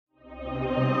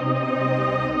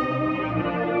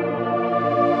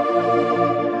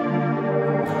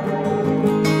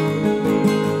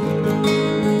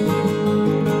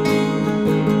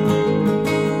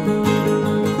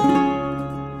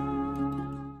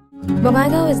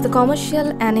Bongaigaon is the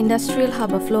commercial and industrial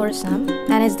hub of Lower Assam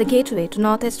and is the gateway to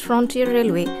Northeast Frontier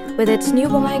Railway with its new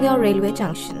Bongaigaon Railway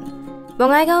Junction.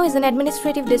 Bongaigaon is an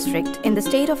administrative district in the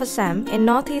state of Assam in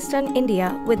northeastern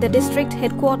India with the district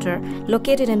headquarters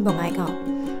located in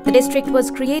Bongaigaon. The district was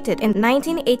created in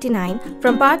 1989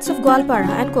 from parts of Gwalpara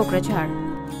and Kokrajhar.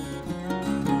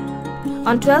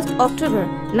 On 12th October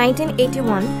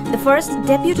 1981, the first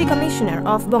Deputy Commissioner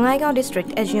of Bongaigaon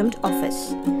District assumed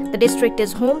office. The district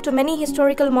is home to many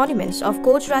historical monuments of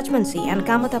Koch Rajbansi and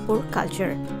Kamatapur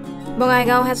culture.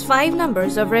 Bongaigaon has 5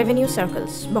 numbers of revenue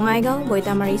circles: Bongaigaon,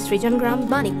 Boitamari, Srijangram,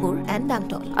 Manipur and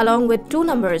Dangtol, along with 2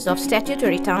 numbers of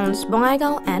statutory towns,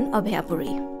 Bongaigaon and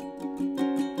Abhayapuri.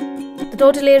 The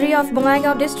total area of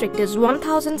Bongaigaon district is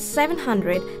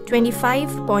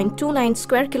 1725.29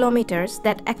 square kilometers,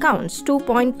 that accounts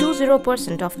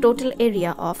 2.20% of total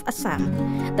area of Assam.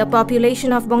 The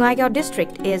population of Bongaigaon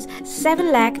district is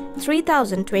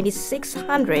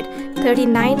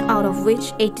 7,03,2639, out of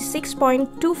which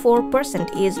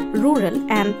 86.24% is rural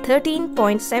and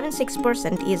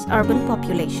 13.76% is urban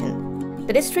population.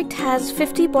 The district has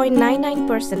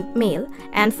 50.99% male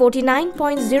and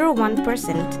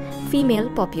 49.01% female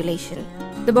population.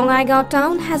 The Bongaigaon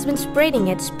town has been spreading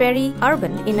its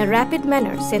peri-urban in a rapid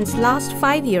manner since last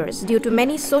 5 years due to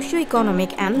many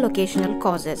socio-economic and locational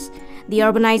causes. The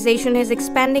urbanization is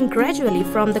expanding gradually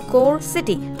from the core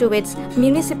city to its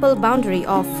municipal boundary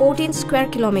of 14 square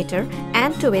kilometer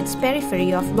and to its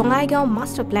periphery of Bongaigaon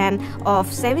master plan of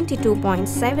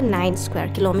 72.79 square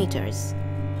kilometers.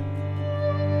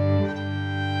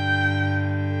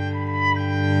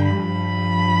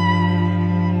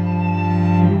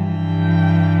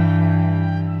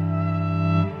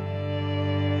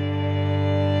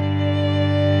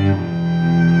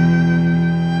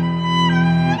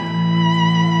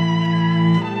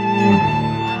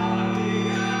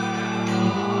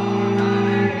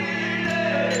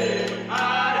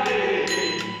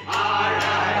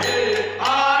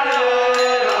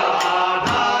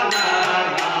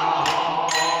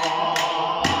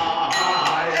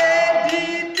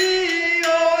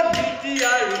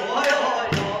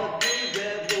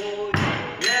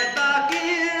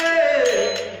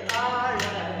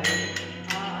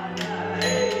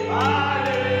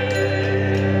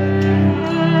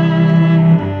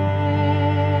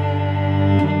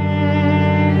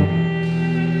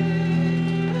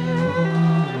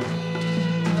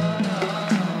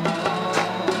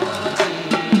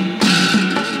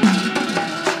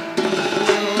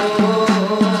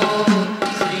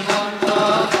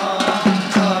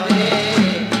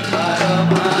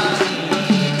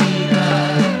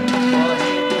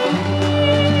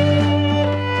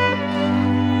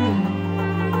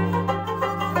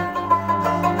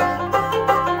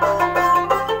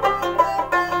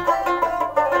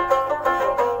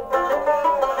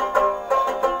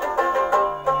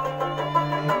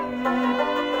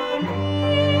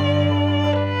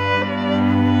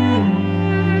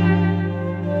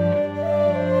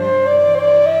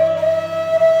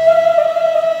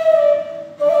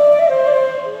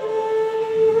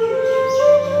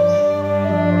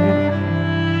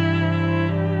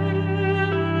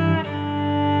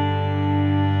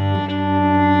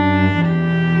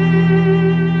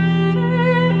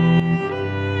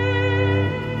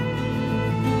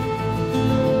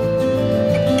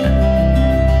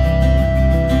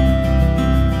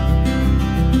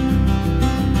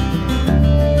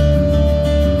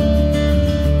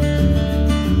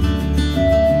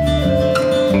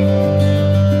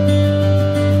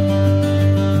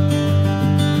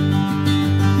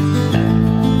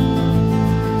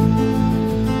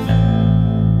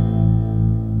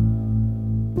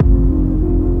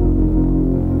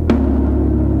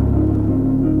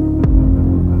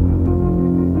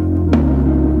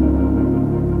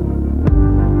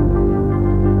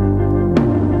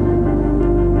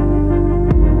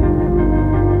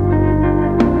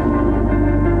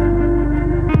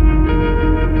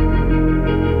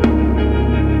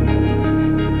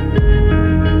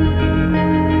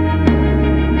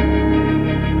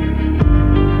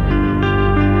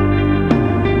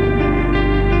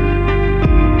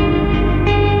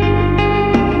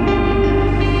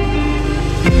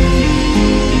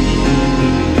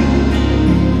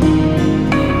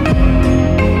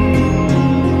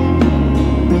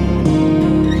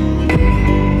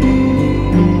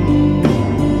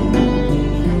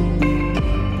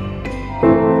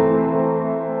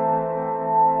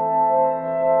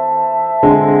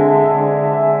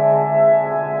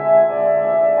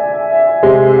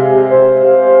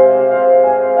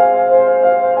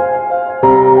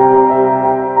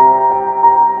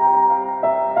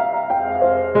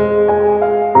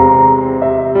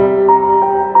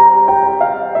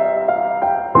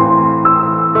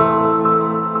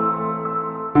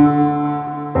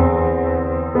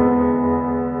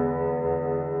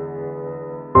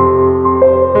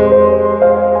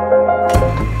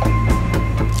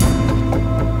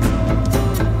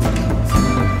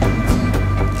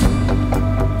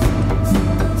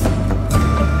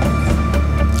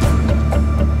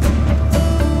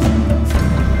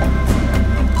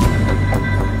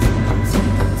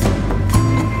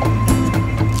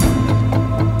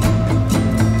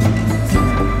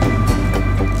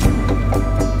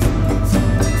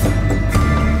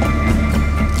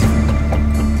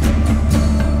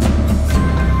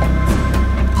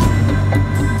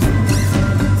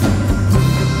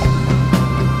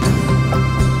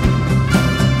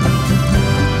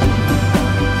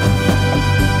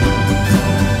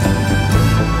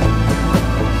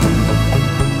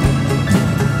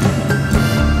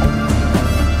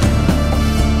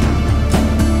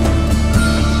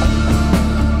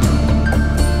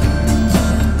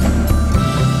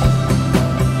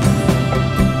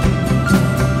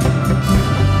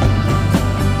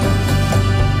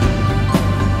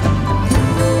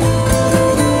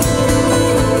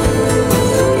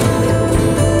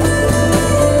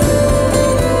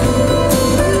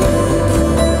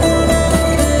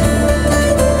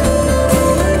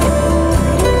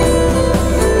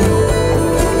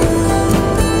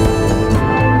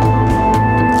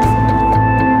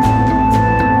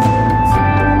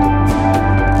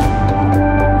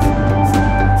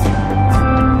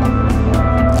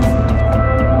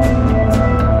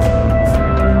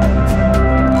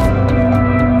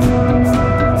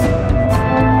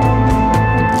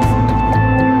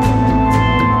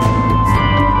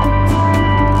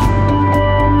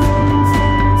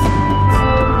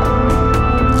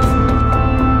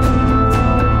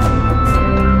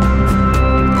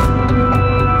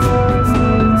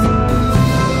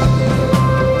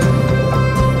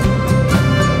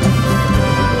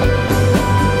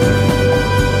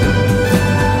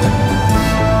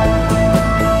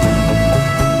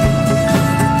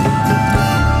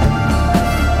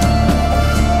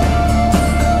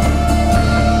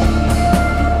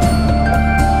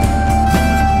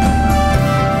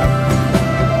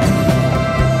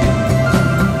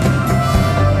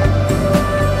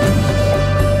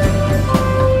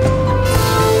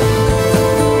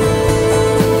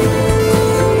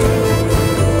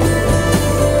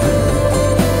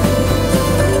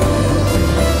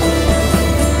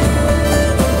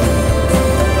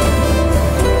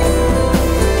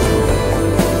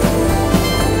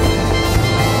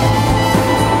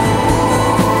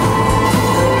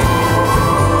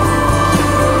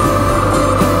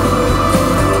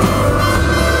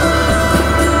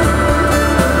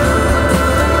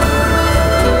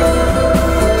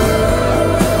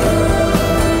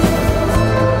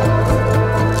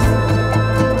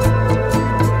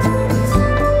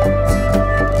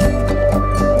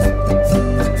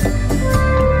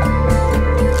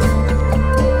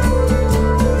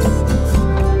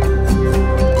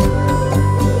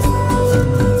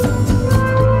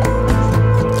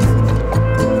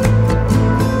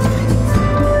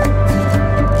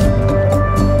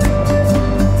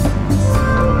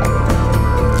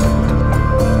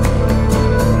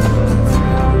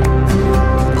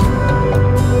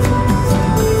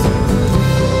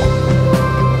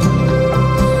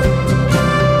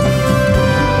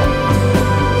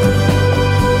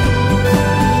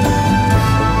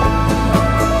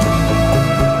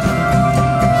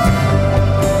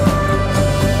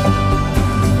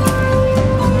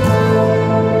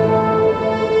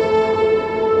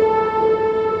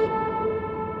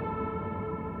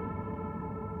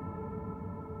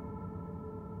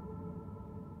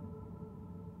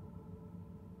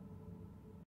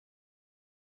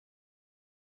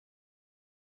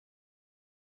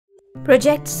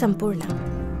 Project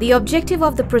Sampurna. The objective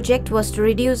of the project was to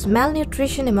reduce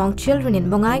malnutrition among children in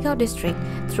Bongaigaon District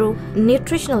through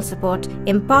nutritional support,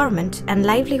 empowerment and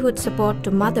livelihood support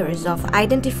to mothers of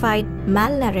identified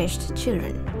malnourished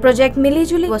children. Project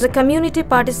Milijuli was a community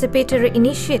participatory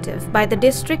initiative by the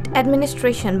District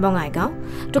Administration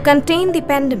Bongaigaon to contain the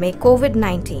pandemic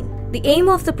COVID-19. The aim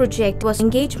of the project was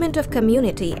engagement of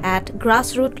community at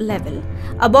grassroots level,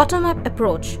 a bottom-up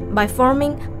approach by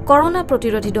forming Corona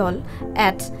Protirodhi Dol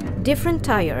at different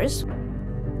tiers.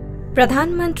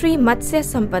 Pradhan Mantri Matsya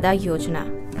Sampada Yojana,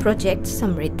 Project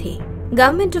Samriddhi.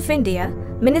 Government of India,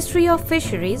 Ministry of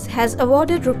Fisheries has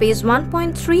awarded Rs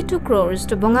 1.32 crores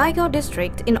to Bongaigaon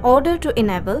District in order to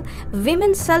enable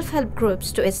women self-help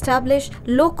groups to establish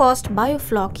low-cost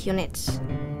biofloc units.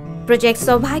 Project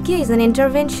Saubhagya is an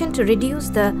intervention to reduce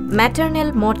the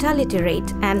maternal mortality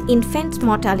rate and infant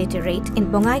mortality rate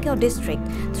in Bongaigaon District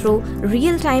through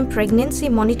real-time pregnancy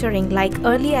monitoring like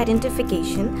early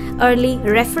identification, early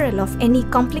referral of any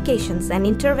complications and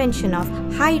intervention of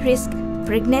high-risk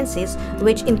pregnancies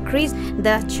which increase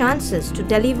the chances to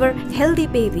deliver healthy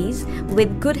babies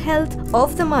with good health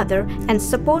of the mother and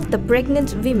support the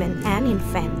pregnant women and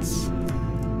infants.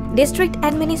 District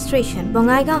Administration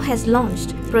Bongaigaon has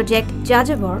launched Project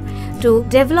Jajabor to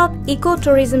develop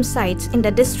ecotourism sites in the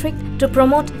district to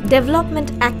promote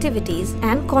development activities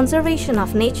and conservation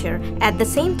of nature at the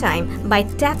same time by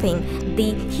tapping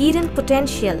the hidden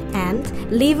potential and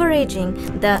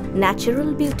leveraging the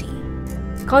natural beauty.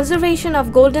 Conservation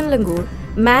of golden langur,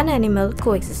 man-animal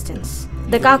coexistence.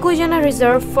 The Kakujana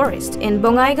Reserve Forest in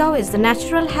Bongaigaon is the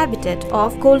natural habitat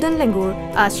of golden langur,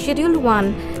 a Schedule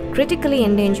 1 critically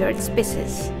endangered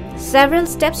species. Several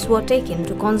steps were taken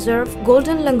to conserve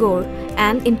golden langur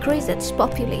and increase its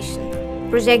population.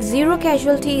 Project Zero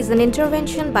Casualty is an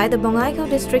intervention by the Bongaigaon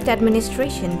District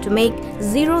Administration to make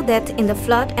zero death in the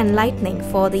flood and lightning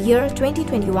for the year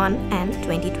 2021 and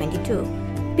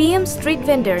 2022. PM Street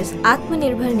Vendors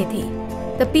Atmanirbhar Nidhi.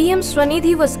 The PM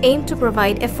Swanidhi was aimed to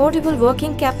provide affordable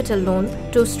working capital loan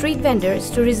to street vendors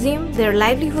to resume their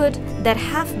livelihood that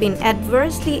have been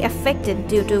adversely affected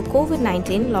due to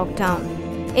COVID-19 lockdown.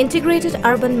 Integrated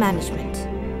Urban Management.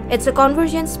 It's a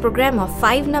convergence program of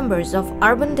 5 numbers of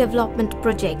urban development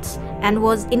projects and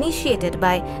was initiated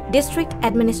by District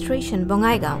Administration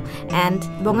Bongaigaon and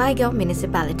Bongaigaon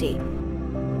Municipality.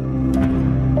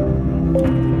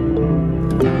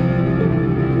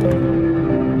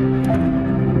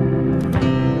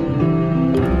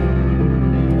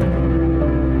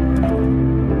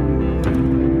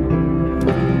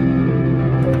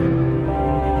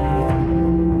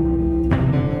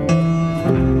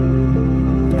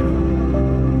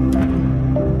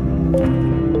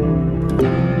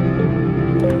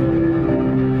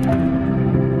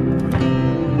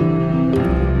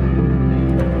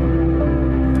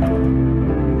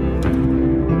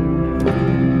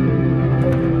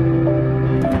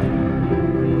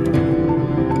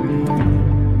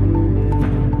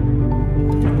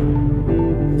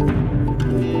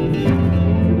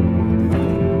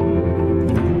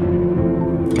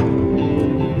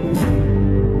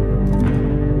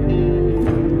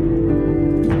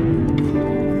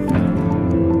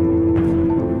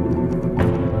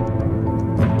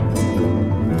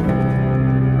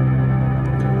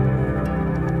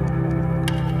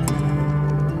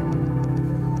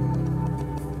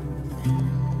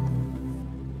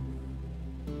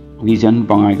 Vision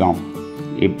Bongaigaon,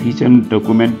 a vision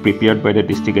document prepared by the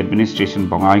District Administration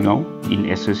Bongaigaon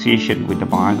in association with the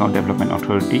Bongaigaon Development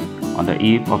Authority on the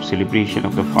eve of celebration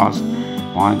of the first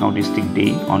Bongaigaon District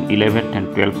Day on 11th and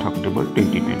 12th October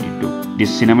 2022.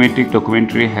 This cinematic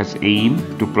documentary has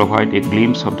aimed to provide a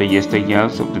glimpse of the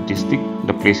yesteryears of the district,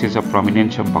 the places of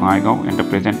prominence of Bongaigaon and the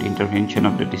present intervention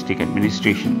of the district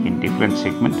administration in different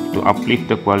segments to uplift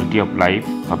the quality of life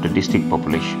of the district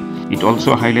population. It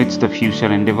also highlights the future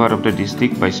endeavor of the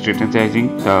district by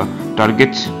strategizing the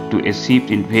targets to achieve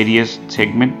in various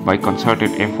segments by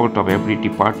concerted effort of every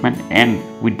department and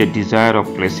with the desire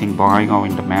of placing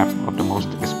Bongaigaon in the map of the most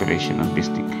aspirational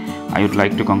district. I would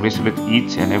like to congratulate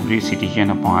each and every citizen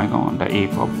of Bongaigaon on the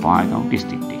eve of Bongaigaon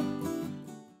District Day.